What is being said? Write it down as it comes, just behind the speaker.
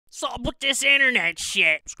What's up with this internet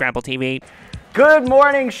shit? Scrapple TV. Good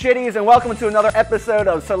morning, shitties, and welcome to another episode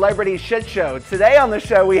of Celebrity Shit Show. Today on the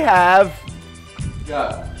show we have...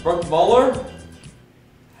 got Brooke Mueller.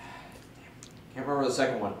 Can't remember the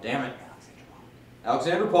second one. Damn it.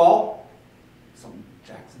 Alexandra Paul. Some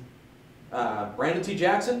Jackson. Brandon T.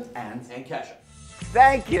 Jackson. And Kesha.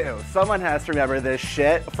 Thank you. Someone has to remember this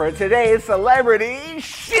shit for today's Celebrity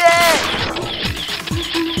Shit!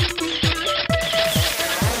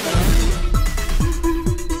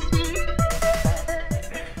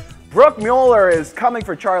 Brooke Mueller is coming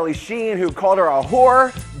for Charlie Sheen, who called her a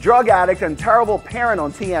whore, drug addict, and terrible parent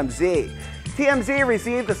on TMZ. TMZ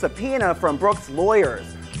received a subpoena from Brooke's lawyers,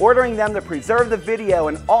 ordering them to preserve the video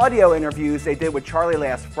and audio interviews they did with Charlie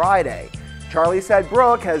last Friday. Charlie said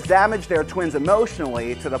Brooke has damaged their twins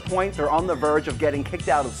emotionally to the point they're on the verge of getting kicked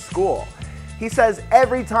out of school. He says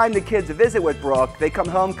every time the kids visit with Brooke, they come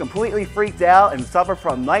home completely freaked out and suffer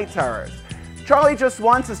from night terrors. Charlie just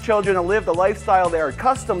wants his children to live the lifestyle they're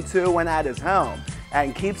accustomed to when at his home,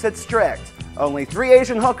 and keeps it strict. Only 3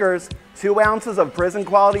 Asian hookers, 2 ounces of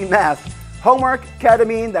prison-quality meth, homework,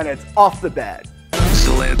 ketamine, then it's off the bed.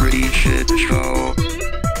 Celebrity Shit Show.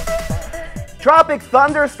 Tropic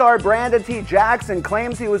Thunder star Brandon T. Jackson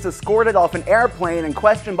claims he was escorted off an airplane and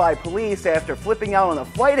questioned by police after flipping out on a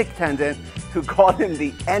flight attendant who called him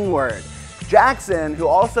the N-word. Jackson, who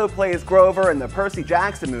also plays Grover in the Percy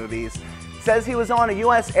Jackson movies, says he was on a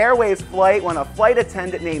U.S. Airways flight when a flight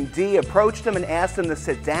attendant named D approached him and asked him to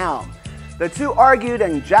sit down. The two argued,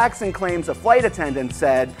 and Jackson claims a flight attendant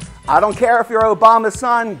said, "I don't care if you're Obama's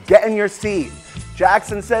son, get in your seat."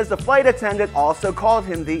 Jackson says the flight attendant also called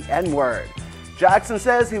him the N-word. Jackson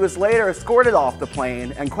says he was later escorted off the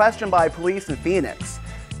plane and questioned by police in Phoenix.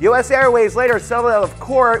 U.S. Airways later settled out of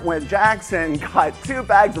court when Jackson got 2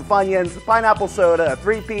 bags of Funyuns, pineapple soda, a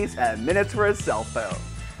 3-piece, and minutes for his cell phone.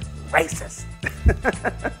 Racist.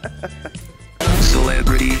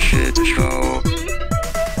 Celebrity Shit Show.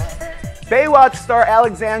 Baywatch star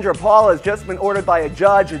Alexandra Paul has just been ordered by a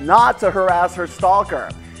judge not to harass her stalker.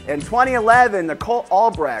 In 2011, Nicole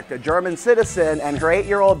Albrecht, a German citizen, and her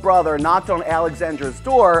 8-year-old brother knocked on Alexandra's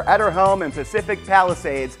door at her home in Pacific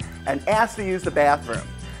Palisades and asked to use the bathroom.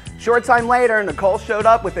 Short time later, Nicole showed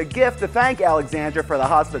up with a gift to thank Alexandra for the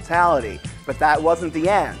hospitality, but that wasn't the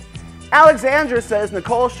end. Alexandra says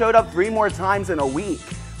Nicole showed up 3 more times in a week.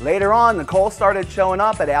 Later on, Nicole started showing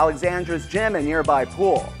up at Alexandra's gym and nearby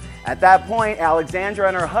pool. At that point, Alexandra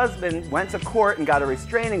and her husband went to court and got a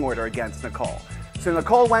restraining order against Nicole. So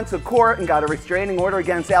Nicole went to court and got a restraining order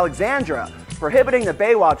against Alexandra, prohibiting the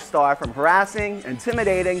Baywatch star from harassing,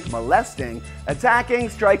 intimidating, molesting, attacking,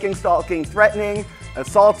 striking, stalking, threatening,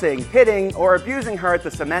 assaulting, hitting, or abusing her at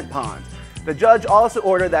the cement pond. The judge also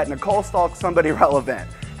ordered that Nicole stalk somebody relevant.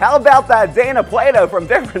 How about that Dana Plato from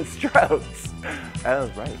Different Strokes?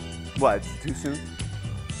 Oh, right. What, too soon?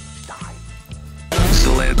 Die.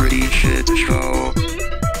 Celebrity Shit Show.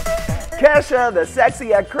 Kesha, the sexy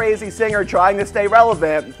yet crazy singer trying to stay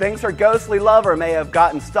relevant, thinks her ghostly lover may have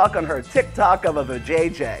gotten stuck on her TikTok of a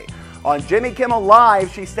vajayjay. On Jimmy Kimmel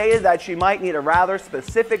Live, she stated that she might need a rather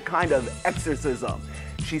specific kind of exorcism.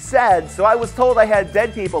 She said, "So I was told I had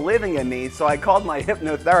dead people living in me, so I called my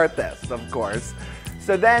hypnotherapist," of course.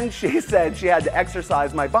 So then she said she had to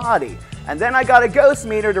exercise my body. And then I got a ghost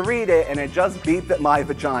meter to read it, and it just beeped at my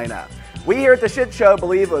vagina. We here at the Shit Show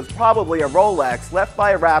believe it was probably a Rolex left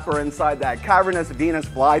by a rapper inside that cavernous Venus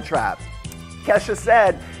flytrap. Kesha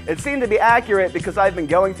said, "It seemed to be accurate because I've been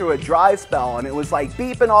going through a dry spell, and it was like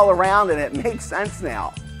beeping all around, and it makes sense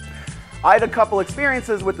now." "I had a couple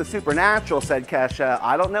experiences with the supernatural," said Kesha.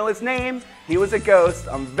 "I don't know his name. He was a ghost.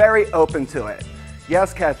 I'm very open to it."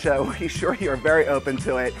 Yes, Kesha, we sure you're very open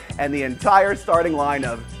to it, and the entire starting line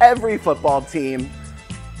of every football team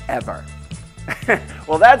ever.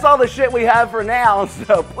 Well, that's all the shit we have for now,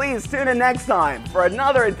 so please tune in next time for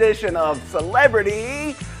another edition of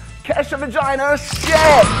Celebrity Kesha Vagina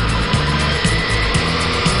Shit!